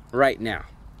standing right now?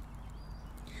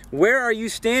 Where are you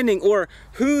standing, or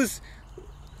who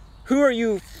are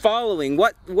you following?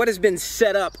 What has been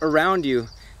set up around you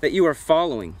that you are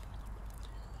following?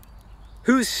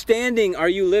 Whose standing are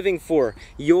you living for?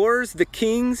 Yours, the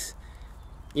king's,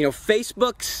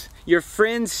 Facebook's, your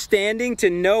friends' standing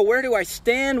to know, where do I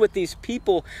stand with these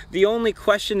people? The only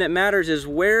question that matters is,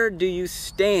 where do you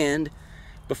stand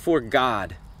before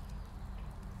God?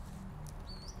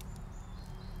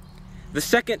 The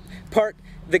second part,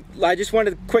 I just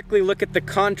wanted to quickly look at the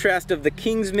contrast of the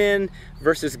king's men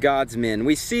versus God's men.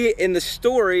 We see in the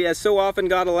story, as so often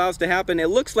God allows to happen, it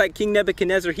looks like King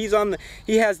Nebuchadnezzar, he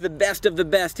has the best of the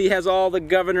best. He has all the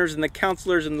governors and the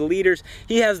counselors and the leaders.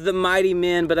 He has the mighty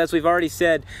men, but as we've already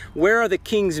said, where are the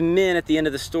king's men at the end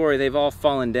of the story? They've all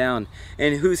fallen down.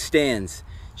 And who stands?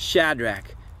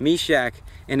 Shadrach, Meshach,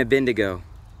 and Abednego.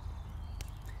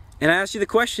 And I ask you the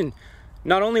question,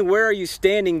 not only where are you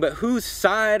standing, but whose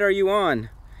side are you on?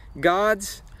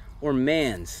 God's or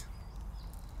man's?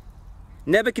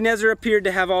 Nebuchadnezzar appeared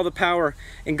to have all the power,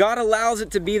 and God allows it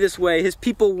to be this way. His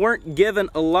people weren't given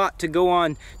a lot to go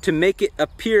on to make it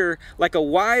appear like a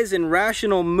wise and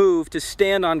rational move to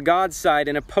stand on God's side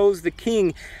and oppose the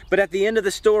king. But at the end of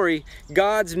the story,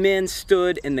 God's men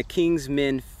stood and the king's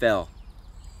men fell.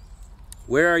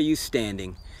 Where are you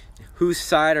standing? Whose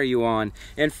side are you on?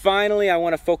 And finally, I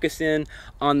want to focus in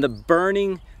on the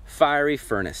burning fiery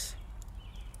furnace.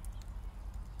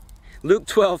 Luke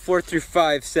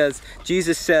 12:4-5 says,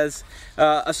 Jesus says,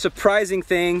 a surprising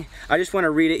thing. I just want to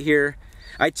read it here.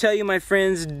 I tell you, my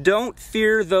friends, don't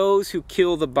fear those who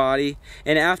kill the body,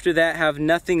 and after that have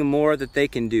nothing more that they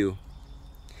can do.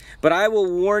 But I will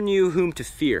warn you whom to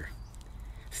fear.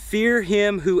 Fear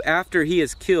him who, after he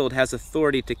is killed, has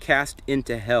authority to cast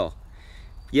into hell.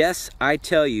 Yes, I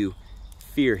tell you,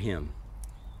 fear him.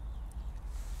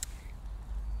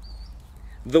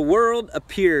 The world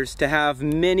appears to have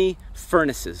many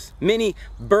furnaces, many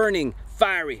burning,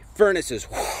 fiery furnaces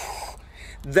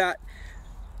that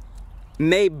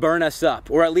may burn us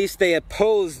up, or at least they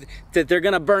oppose that they're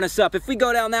going to burn us up. If we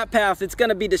go down that path, it's going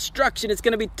to be destruction. It's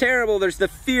going to be terrible. There's the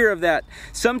fear of that.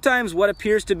 Sometimes what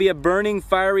appears to be a burning,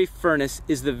 fiery furnace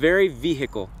is the very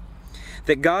vehicle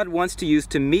that God wants to use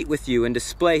to meet with you and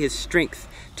display his strength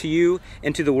to you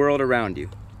and to the world around you.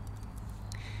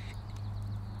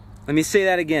 Let me say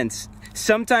that again.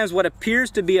 Sometimes what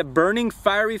appears to be a burning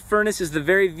fiery furnace is the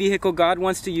very vehicle God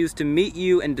wants to use to meet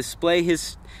you and display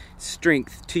his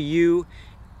strength to you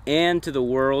and to the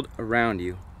world around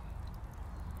you.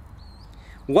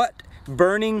 What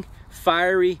burning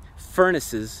fiery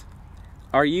furnaces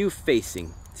are you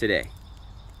facing today?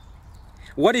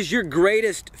 What is your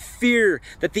greatest fear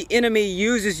that the enemy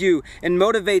uses you and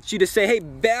motivates you to say, hey,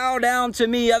 bow down to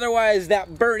me, otherwise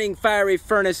that burning fiery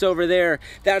furnace over there,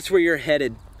 that's where you're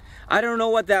headed. I don't know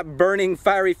what that burning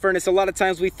fiery furnace, a lot of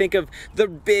times we think of the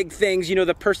big things,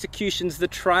 the persecutions, the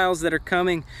trials that are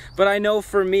coming. But I know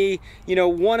for me,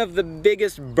 one of the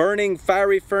biggest burning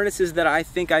fiery furnaces that I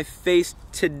think I faced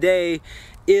today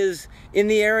is in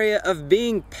the area of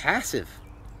being passive.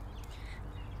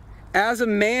 As a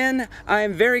man, I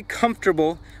am very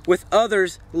comfortable with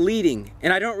others leading,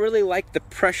 and I don't really like the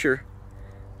pressure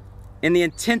and the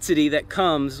intensity that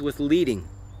comes with leading.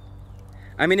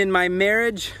 I mean, in my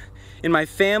marriage, in my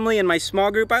family, in my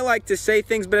small group, I like to say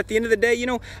things, but at the end of the day,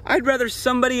 I'd rather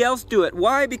somebody else do it.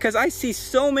 Why? Because I see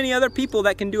so many other people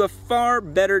that can do a far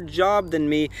better job than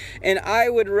me, and I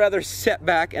would rather sit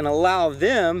back and allow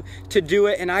them to do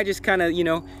it, and I just kind of,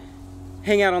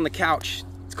 hang out on the couch.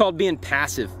 It's called being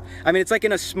passive. I mean, it's like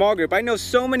in a small group. I know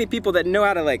so many people that know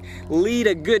how to lead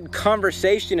a good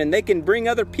conversation, and they can bring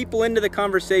other people into the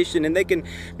conversation, and they can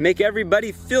make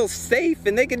everybody feel safe,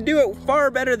 and they can do it far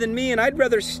better than me, and I'd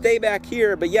rather stay back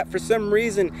here. But yet for some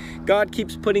reason, God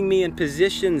keeps putting me in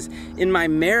positions in my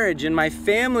marriage, in my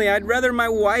family. I'd rather my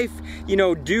wife,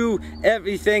 do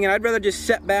everything, and I'd rather just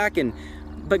sit back.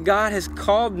 But God has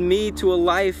called me to a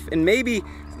life, and maybe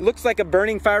looks like a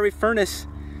burning fiery furnace,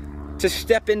 to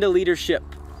step into leadership,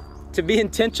 to be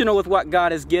intentional with what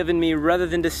God has given me rather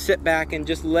than to sit back and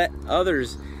just let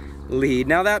others lead.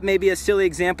 Now that may be a silly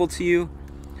example to you.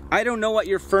 I don't know what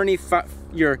your fiery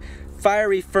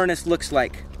furnace looks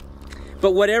like.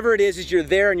 But whatever it is you're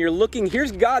there and you're looking,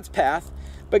 here's God's path.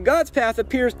 But God's path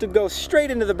appears to go straight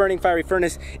into the burning fiery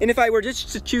furnace. And if I were just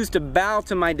to choose to bow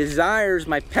to my desires,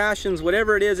 my passions,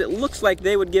 whatever it is, it looks like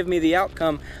they would give me the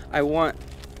outcome I want.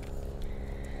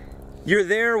 You're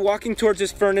there walking towards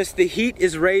this furnace, the heat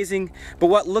is raising, but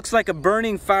what looks like a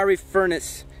burning fiery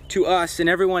furnace to us and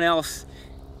everyone else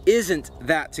isn't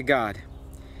that to God.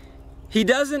 He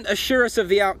doesn't assure us of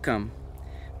the outcome,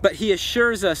 but he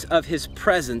assures us of his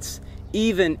presence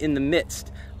even in the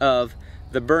midst of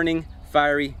the burning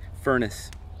fiery furnace.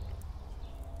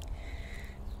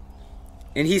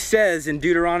 And he says in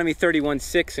Deuteronomy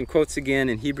 31:6 and quotes again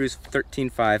in Hebrews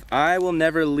 13:5, I will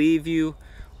never leave you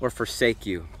or forsake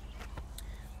you.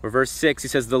 Or verse 6, he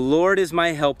says, the Lord is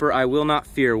my helper, I will not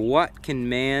fear. What can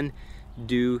man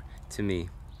do to me?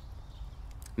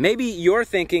 Maybe you're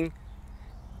thinking,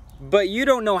 but you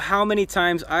don't know how many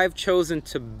times I've chosen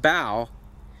to bow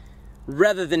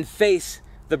rather than face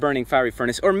the burning fiery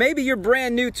furnace. Or maybe you're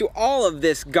brand new to all of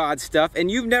this God stuff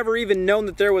and you've never even known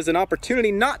that there was an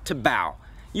opportunity not to bow.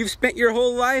 You've spent your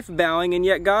whole life bowing, and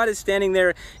yet God is standing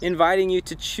there inviting you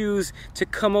to choose to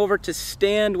come over to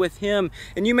stand with him.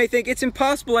 And you may think, it's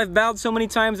impossible, I've bowed so many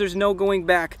times, there's no going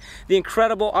back. The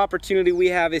incredible opportunity we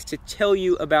have is to tell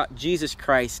you about Jesus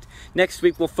Christ. Next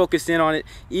week we'll focus in on it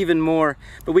even more.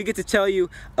 But we get to tell you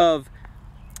of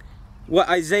what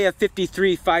Isaiah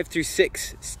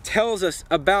 53:5-6 tells us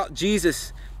about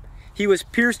Jesus. He was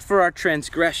pierced for our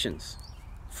transgressions,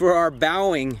 for our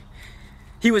bowing.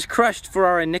 He was crushed for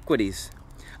our iniquities.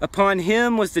 Upon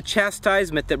him was the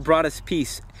chastisement that brought us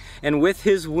peace, and with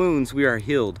his wounds we are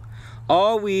healed.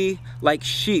 All we, like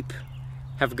sheep,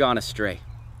 have gone astray.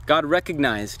 God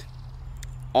recognized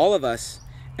all of us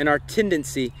and our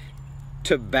tendency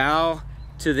to bow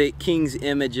to the king's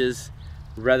images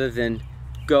rather than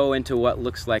go into what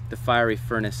looks like the fiery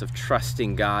furnace of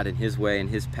trusting God in his way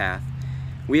and his path.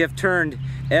 We have turned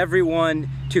everyone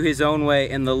to his own way,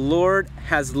 and the Lord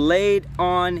has laid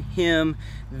on him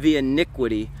the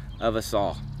iniquity of us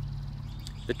all.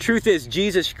 The truth is,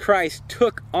 Jesus Christ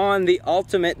took on the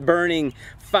ultimate burning,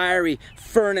 fiery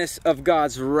furnace of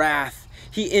God's wrath.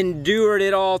 He endured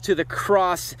it all to the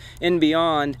cross and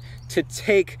beyond to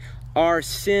take our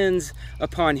sins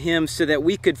upon him so that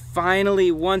we could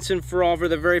finally, once and for all, for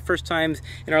the very first times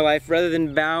in our life, rather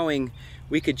than bowing,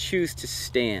 we could choose to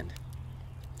stand.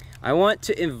 I want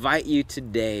to invite you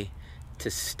today to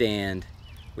stand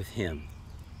with him.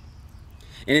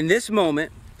 And in this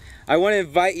moment, I want to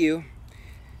invite you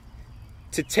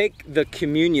to take the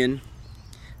communion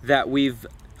that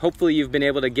hopefully you've been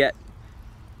able to get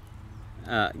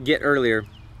earlier.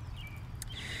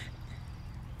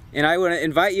 And I want to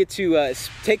invite you to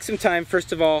take some time,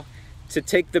 first of all, to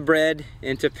take the bread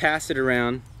and to pass it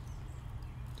around.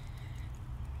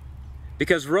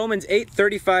 Because Romans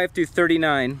 8:35 through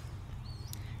 39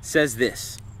 says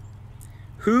this: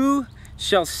 "Who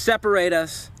shall separate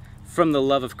us from the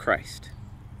love of Christ?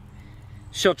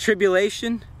 Shall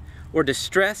tribulation or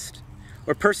distress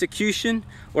or persecution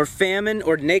or famine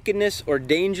or nakedness or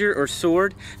danger or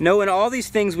sword? No, in all these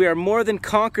things we are more than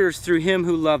conquerors through him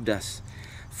who loved us.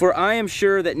 For I am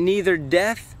sure that neither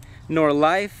death nor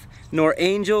life, nor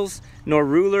angels, nor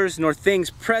rulers, nor things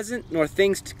present, nor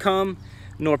things to come,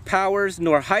 nor powers,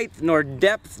 nor height, nor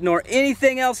depth, nor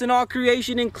anything else in all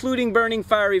creation, including burning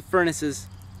fiery furnaces,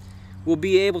 will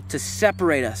be able to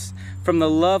separate us from the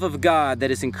love of God that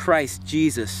is in Christ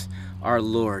Jesus our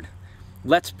Lord."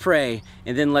 Let's pray,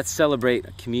 and then let's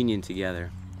celebrate communion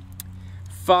together.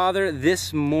 Father,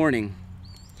 this morning,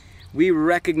 we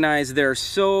recognize there are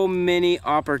so many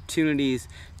opportunities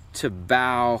to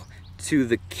bow to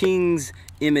the King's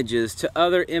images, to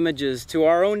other images, to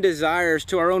our own desires,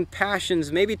 to our own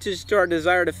passions, maybe just to our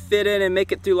desire to fit in and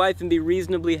make it through life and be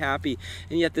reasonably happy.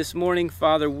 And yet this morning,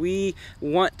 Father, we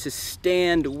want to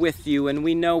stand with you, and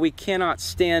we know we cannot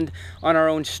stand on our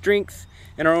own strength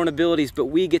and our own abilities, but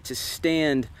we get to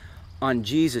stand on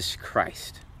Jesus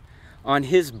Christ, on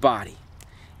his body,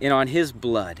 and on his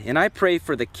blood. And I pray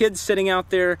for the kids sitting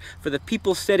out there, for the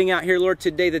people sitting out here, Lord,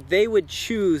 today, that they would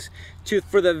choose to,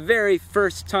 for the very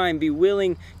first time, be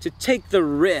willing to take the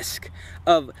risk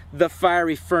of the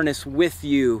fiery furnace with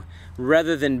you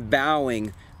rather than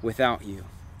bowing without you.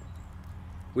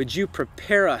 Would you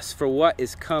prepare us for what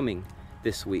is coming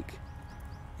this week?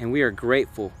 And we are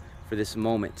grateful for this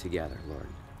moment together, Lord.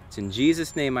 It's in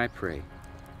Jesus' name I pray.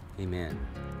 Amen.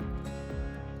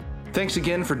 Thanks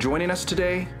again for joining us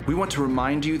today. We want to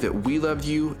remind you that we love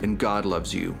you and God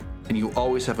loves you, and you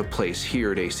always have a place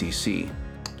here at ACC,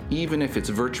 even if it's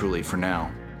virtually for now.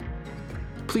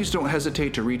 Please don't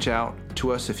hesitate to reach out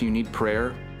to us if you need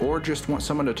prayer or just want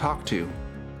someone to talk to.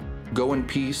 Go in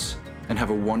peace and have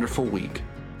a wonderful week.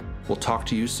 We'll talk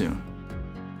to you soon.